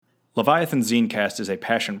Leviathan Zinecast is a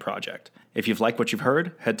passion project. If you've liked what you've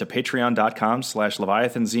heard, head to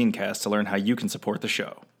patreon.com/Leviathan Zinecast to learn how you can support the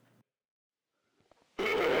show.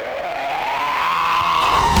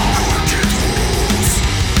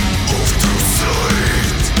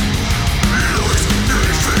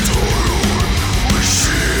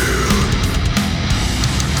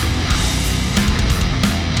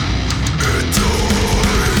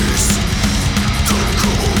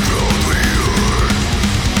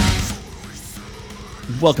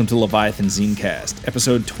 Welcome to Leviathan Zinecast,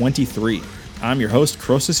 episode 23. I'm your host,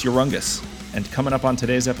 Croesus Urungus, and coming up on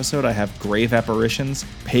today's episode, I have Grave Apparitions,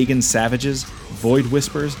 Pagan Savages, Void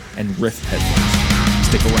Whispers, and Rift Peddlers.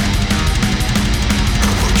 Stick around.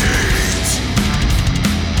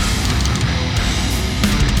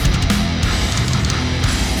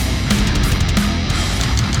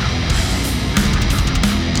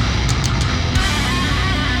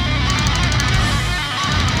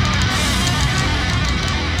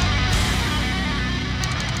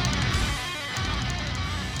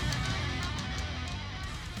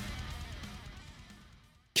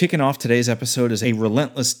 Kicking off today's episode is a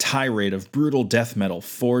relentless tirade of brutal death metal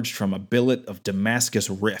forged from a billet of Damascus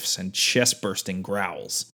riffs and chest-bursting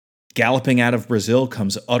growls. Galloping out of Brazil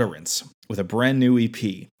comes Utterance, with a brand new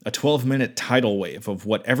EP, a 12-minute tidal wave of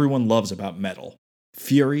what everyone loves about metal: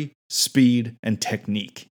 fury, speed, and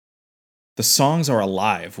technique. The songs are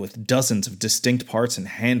alive with dozens of distinct parts and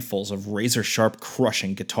handfuls of razor-sharp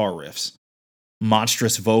crushing guitar riffs.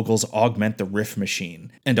 Monstrous vocals augment the riff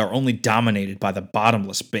machine, and are only dominated by the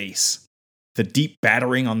bottomless bass. The deep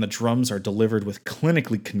battering on the drums are delivered with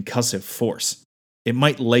clinically concussive force. It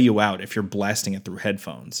might lay you out if you're blasting it through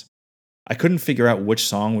headphones. I couldn't figure out which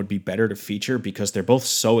song would be better to feature because they're both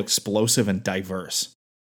so explosive and diverse.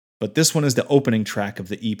 But this one is the opening track of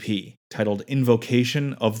the EP, titled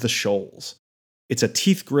Invocation of the Shoals. It's a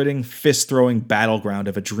teeth-gritting, fist-throwing battleground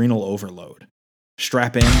of adrenal overload.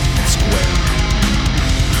 Strap in and square.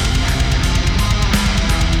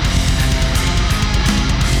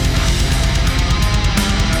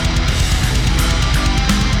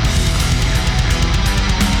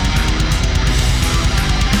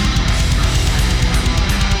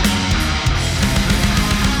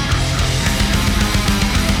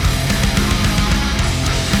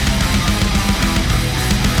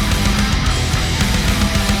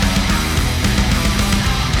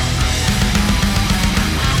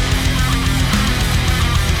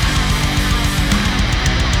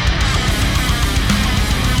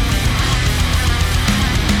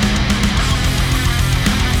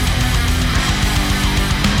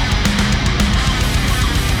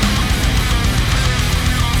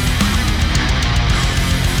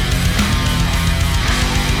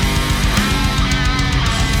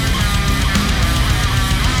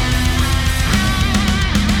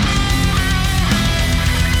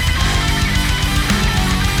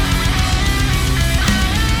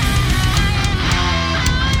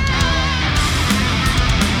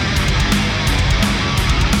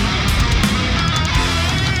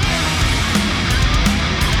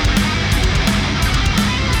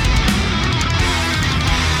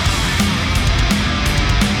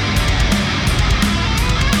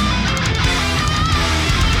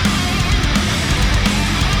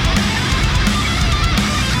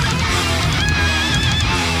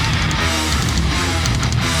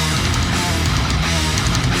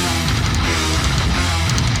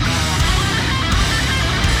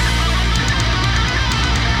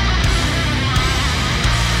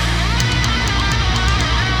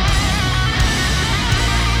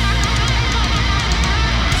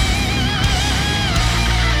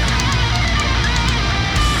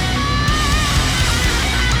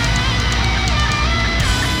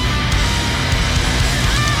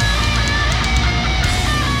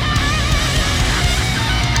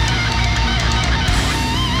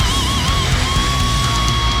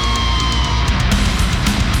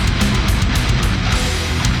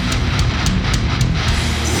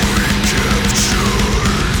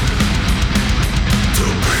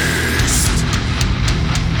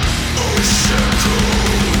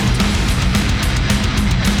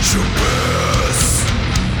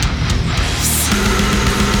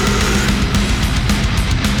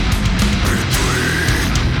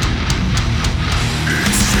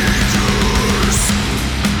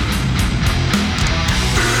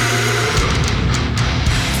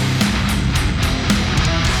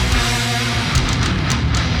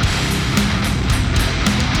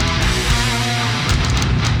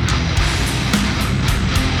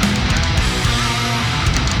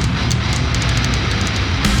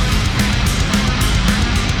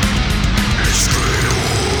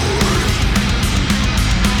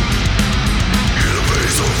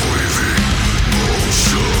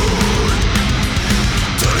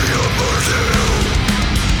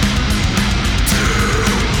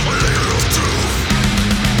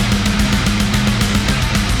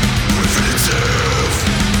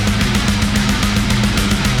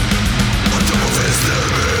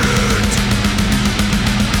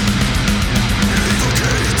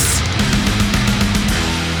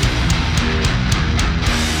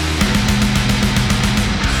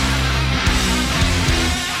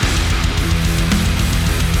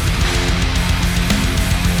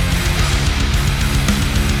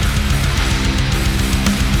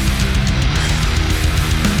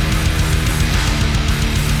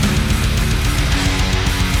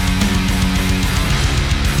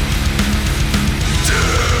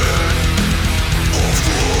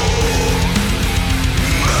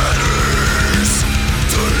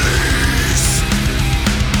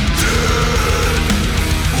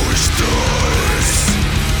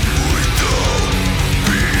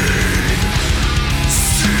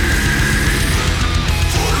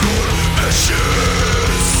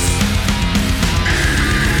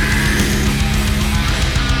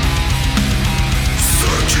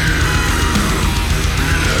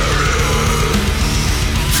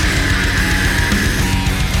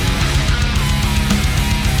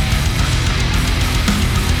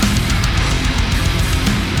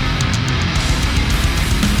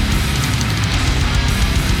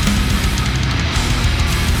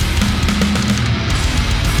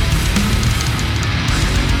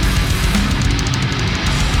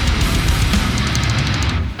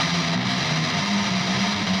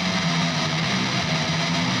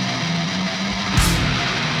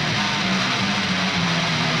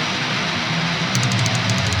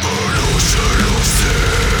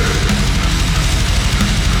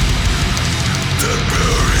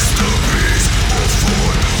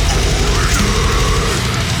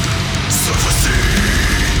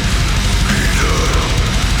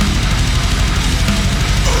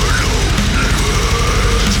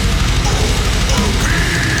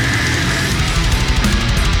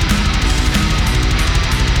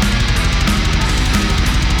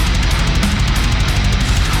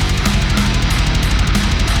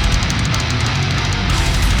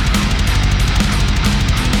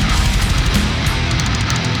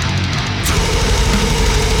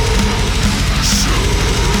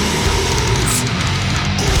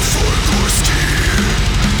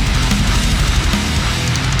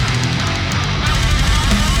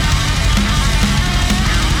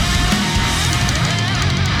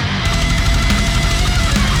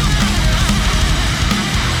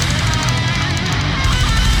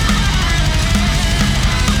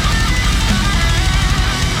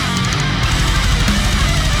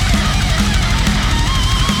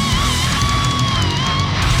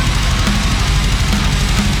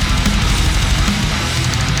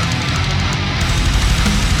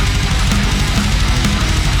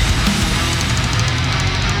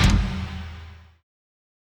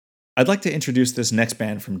 I'd like to introduce this next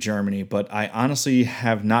band from Germany, but I honestly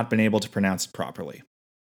have not been able to pronounce it properly.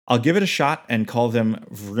 I'll give it a shot and call them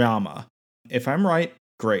Vrama. If I'm right,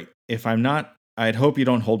 great. If I'm not, I'd hope you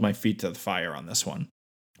don't hold my feet to the fire on this one.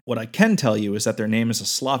 What I can tell you is that their name is a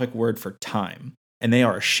Slavic word for time, and they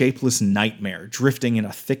are a shapeless nightmare drifting in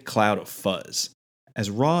a thick cloud of fuzz. As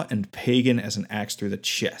raw and pagan as an axe through the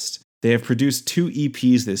chest, they have produced 2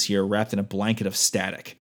 EPs this year wrapped in a blanket of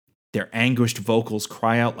static. Their anguished vocals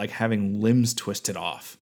cry out like having limbs twisted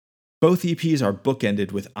off. Both EPs are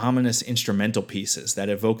bookended with ominous instrumental pieces that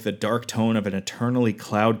evoke the dark tone of an eternally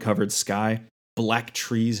cloud-covered sky, black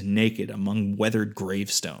trees naked among weathered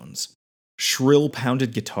gravestones. Shrill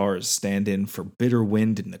pounded guitars stand in for bitter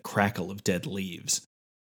wind and the crackle of dead leaves.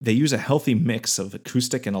 They use a healthy mix of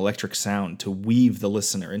acoustic and electric sound to weave the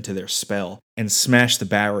listener into their spell and smash the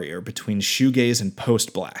barrier between shoegaze and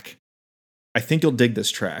post-black. I think you'll dig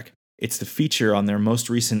this track. It's the feature on their most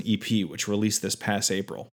recent EP, which released this past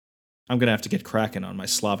April. I'm gonna have to get cracking on my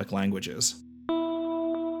Slavic languages.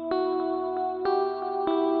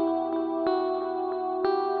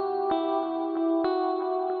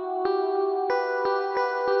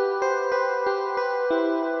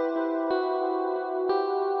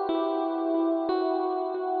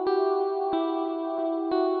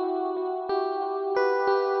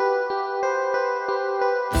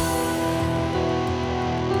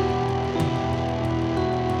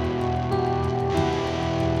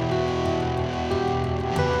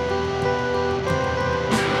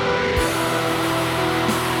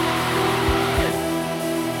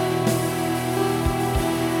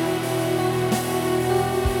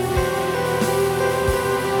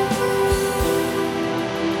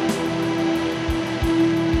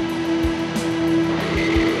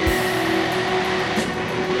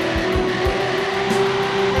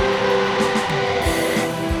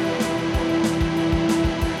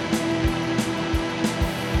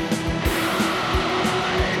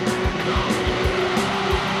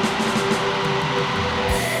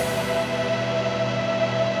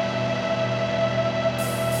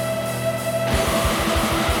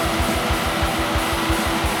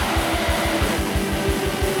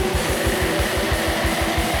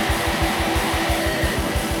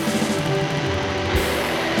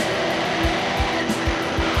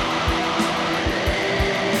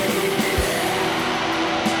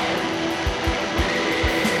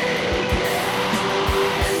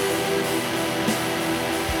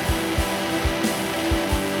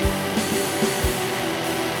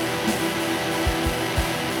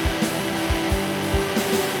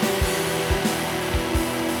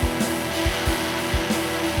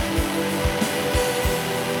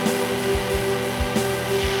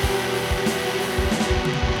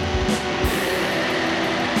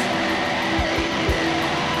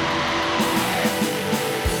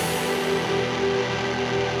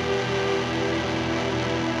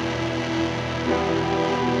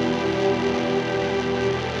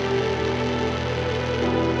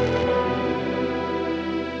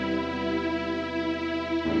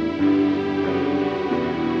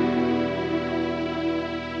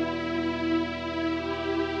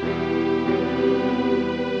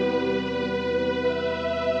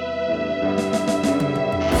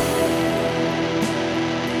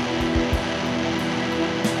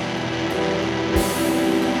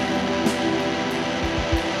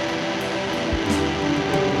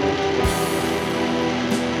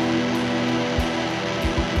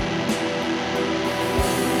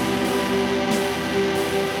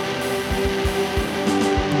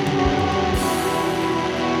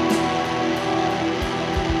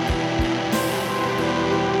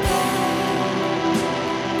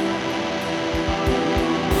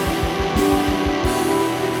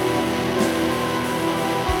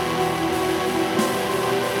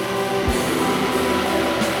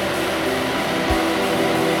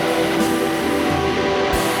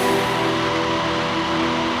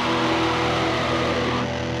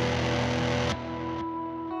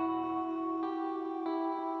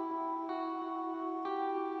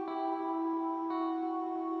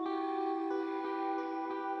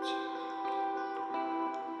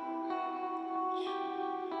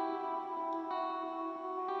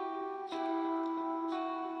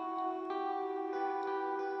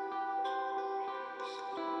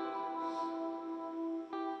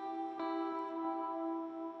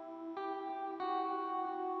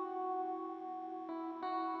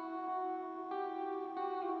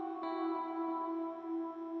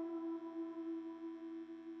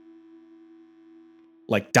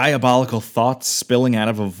 Like diabolical thoughts spilling out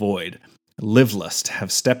of a void. Livelust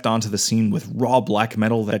have stepped onto the scene with raw black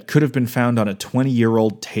metal that could have been found on a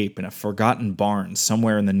 20-year-old tape in a forgotten barn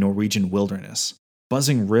somewhere in the Norwegian wilderness.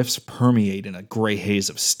 Buzzing riffs permeate in a gray haze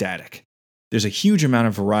of static. There's a huge amount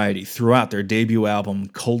of variety throughout their debut album,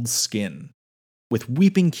 Cold Skin. With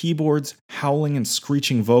weeping keyboards, howling and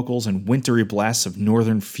screeching vocals, and wintry blasts of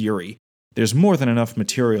northern fury, there's more than enough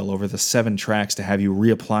material over the 7 tracks to have you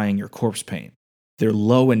reapplying your corpse paint. Their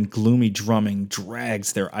low and gloomy drumming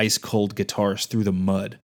drags their ice-cold guitars through the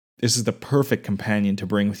mud. This is the perfect companion to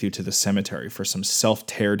bring with you to the cemetery for some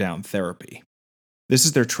self-teardown therapy. This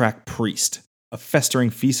is their track Priest, a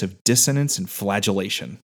festering feast of dissonance and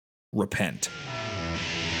flagellation. Repent.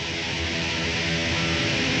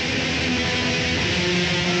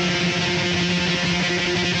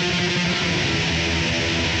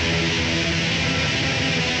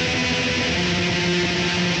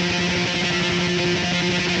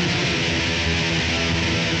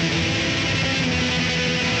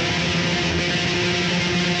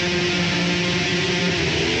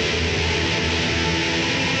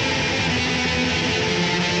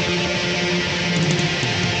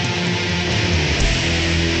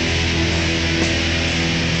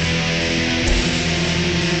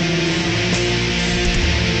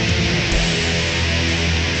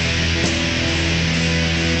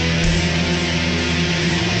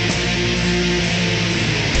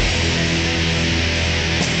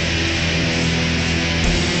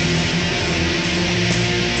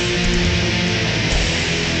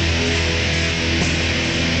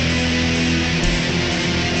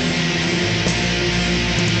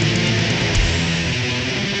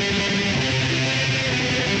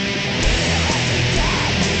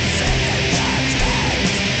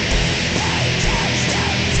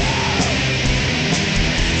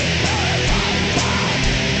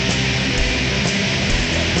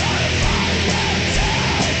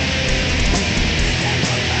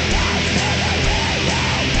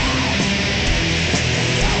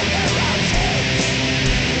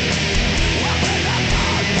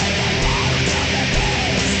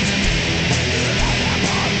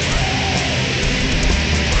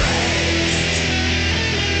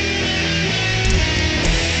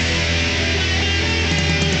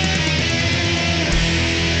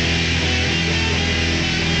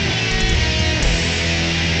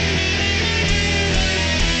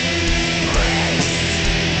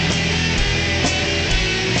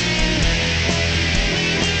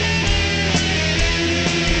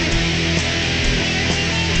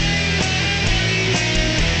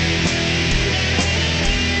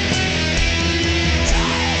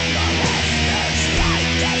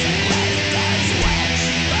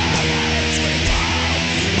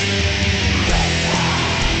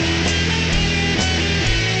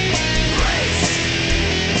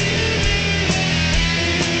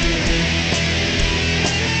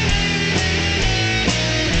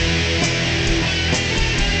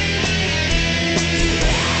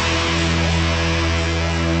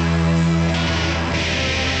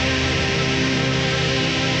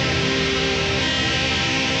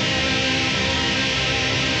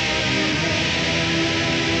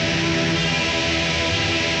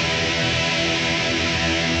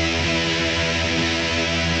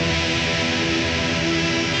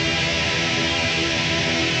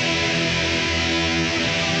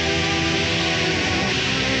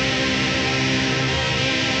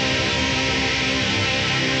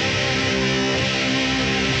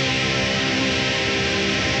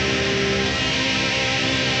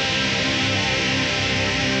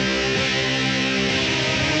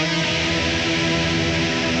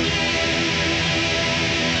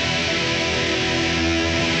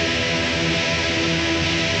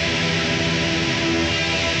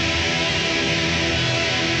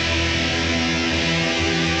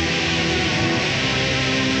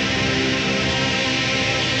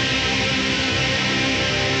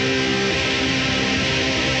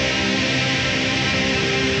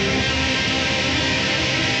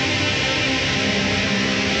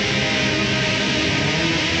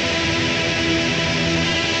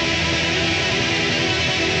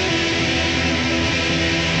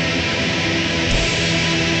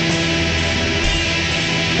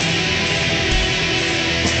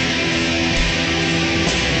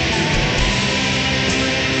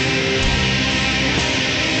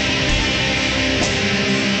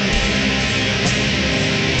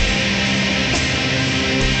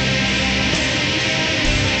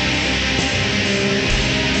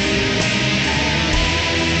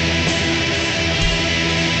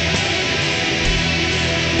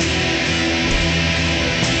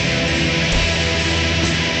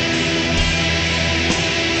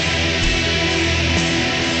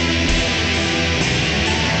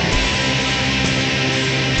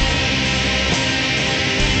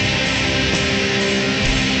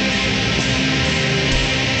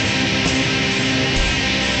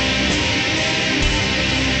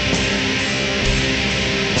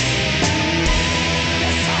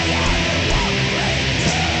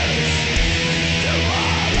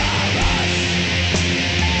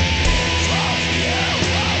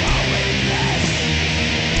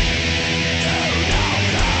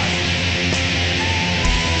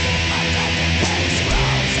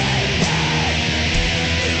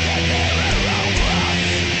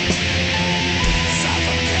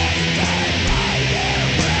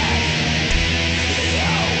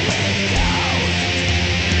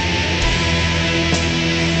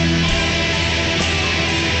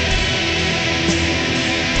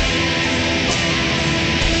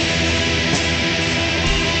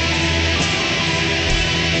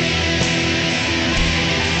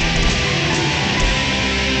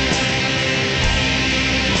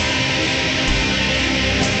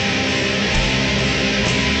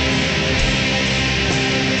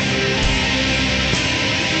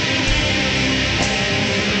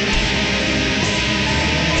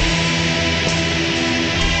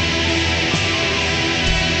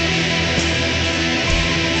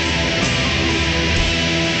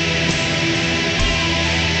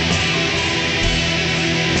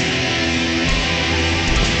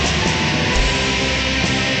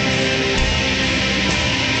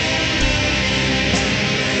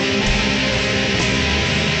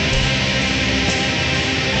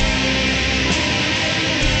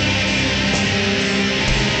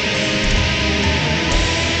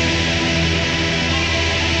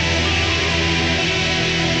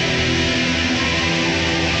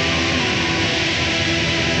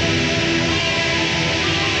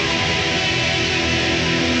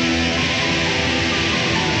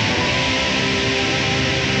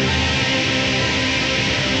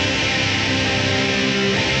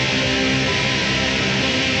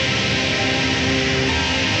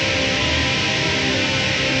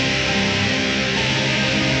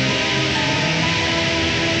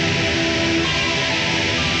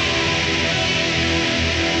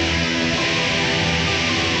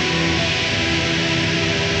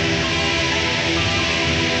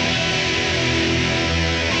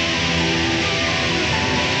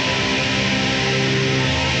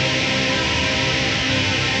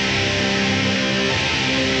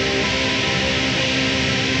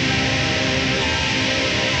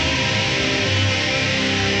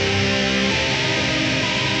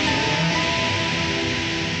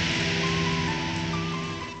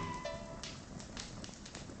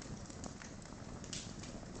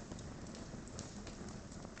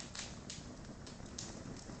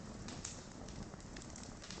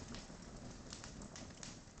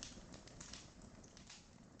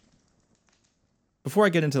 Before I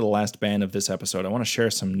get into the last band of this episode, I want to share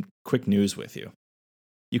some quick news with you.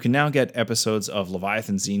 You can now get episodes of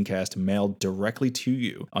Leviathan Zinecast mailed directly to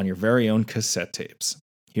you on your very own cassette tapes.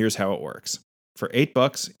 Here's how it works. For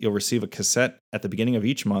 $8, you'll receive a cassette at the beginning of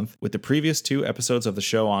each month with the previous 2 episodes of the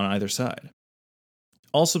show on either side.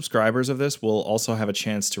 All subscribers of this will also have a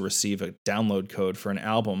chance to receive a download code for an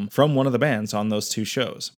album from one of the bands on those 2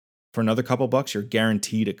 shows. For another couple bucks, you're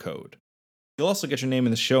guaranteed a code. You'll also get your name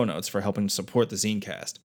in the show notes for helping support the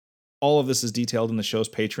Zinecast. All of this is detailed in the show's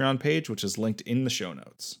Patreon page, which is linked in the show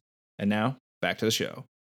notes. And now, back to the show.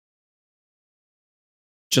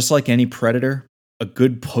 Just like any predator, a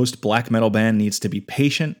good post-black metal band needs to be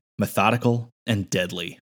patient, methodical, and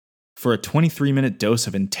deadly. For a 23-minute dose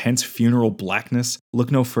of intense funeral blackness,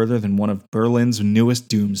 look no further than one of Berlin's newest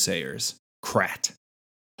doomsayers, Krat.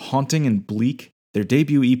 Haunting and bleak, their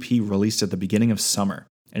debut EP released at the beginning of summer,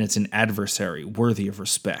 and it's an adversary worthy of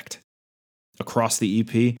respect. Across the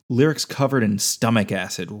EP, lyrics covered in stomach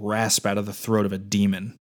acid rasp out of the throat of a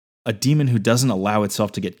demon who doesn't allow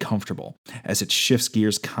itself to get comfortable, as it shifts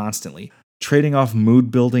gears constantly, trading off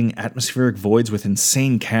mood-building atmospheric voids with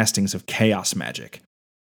insane castings of chaos magic.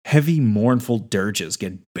 Heavy, mournful dirges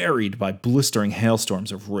get buried by blistering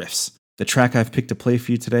hailstorms of riffs. The track I've picked to play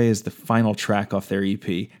for you today is the final track off their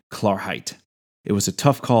EP, Klarheit. It was a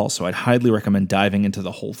tough call, so I'd highly recommend diving into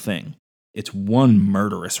the whole thing. It's one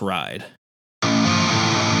murderous ride.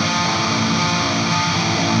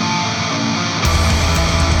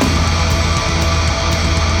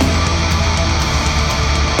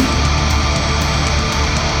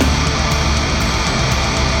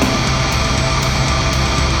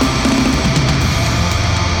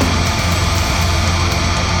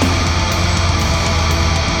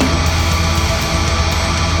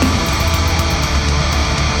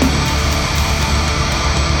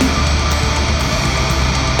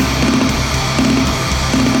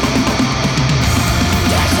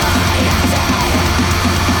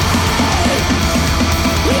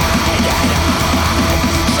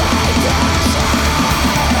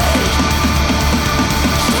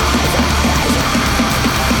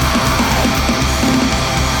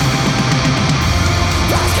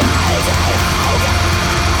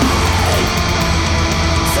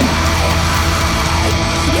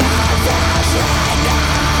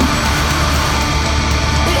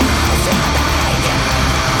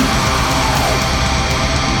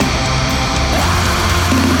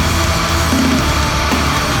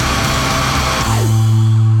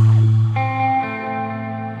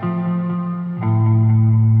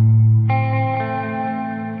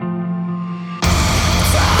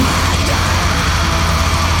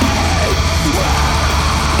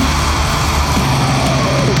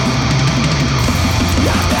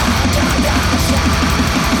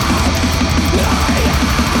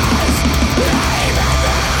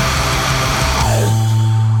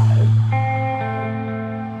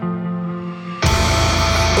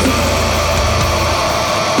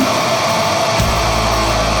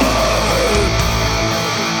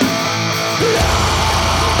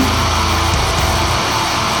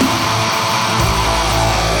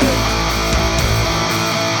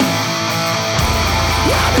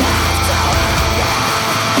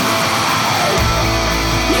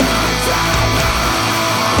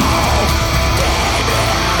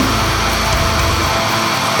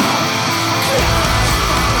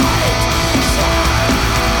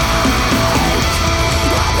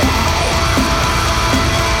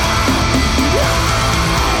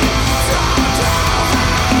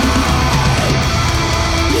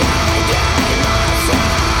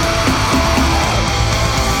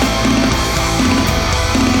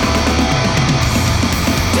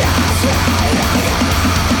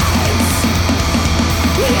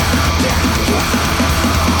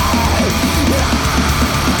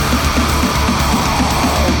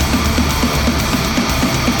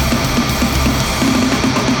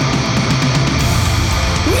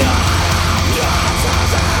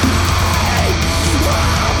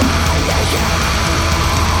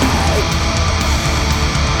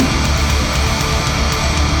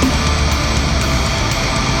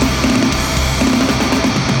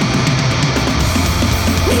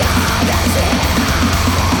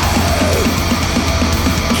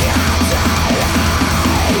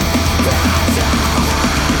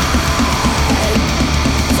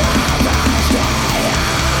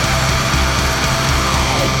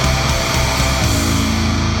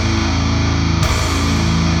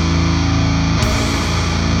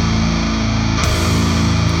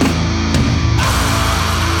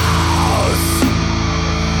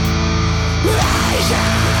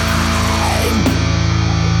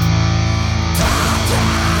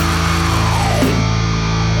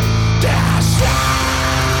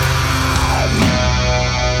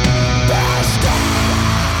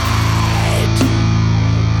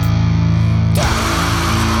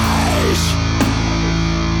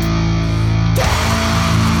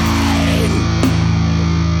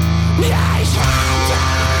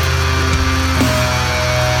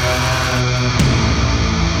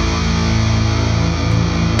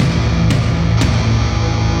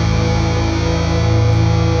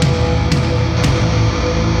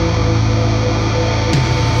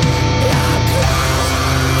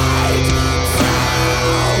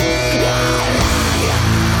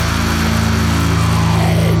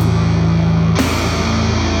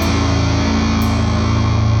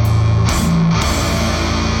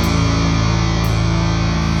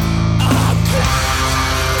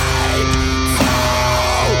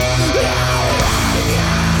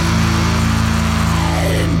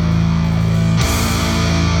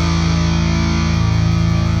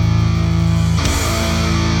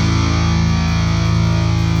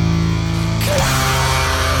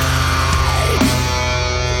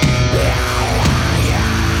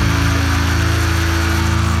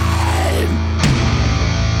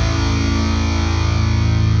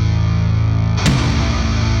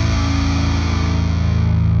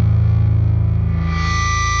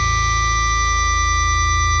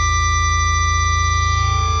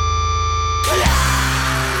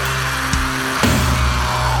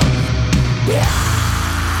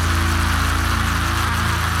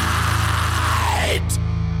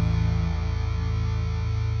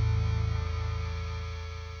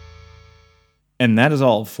 And that is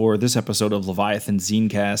all for this episode of Leviathan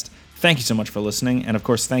Zinecast. Thank you so much for listening, and of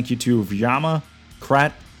course thank you to Vyama,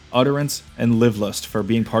 Krat, Utterance, and Livelust for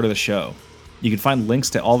being part of the show. You can find links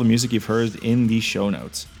to all the music you've heard in the show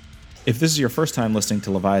notes. If this is your first time listening to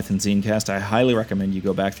Leviathan Zinecast, I highly recommend you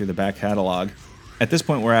go back through the back catalog. At this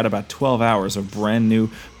point, we're at about 12 hours of brand new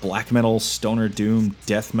black metal, stoner doom,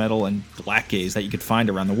 death metal, and black gaze that you could find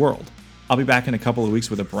around the world. I'll be back in a couple of weeks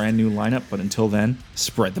with a brand new lineup, but until then,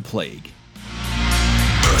 spread the plague.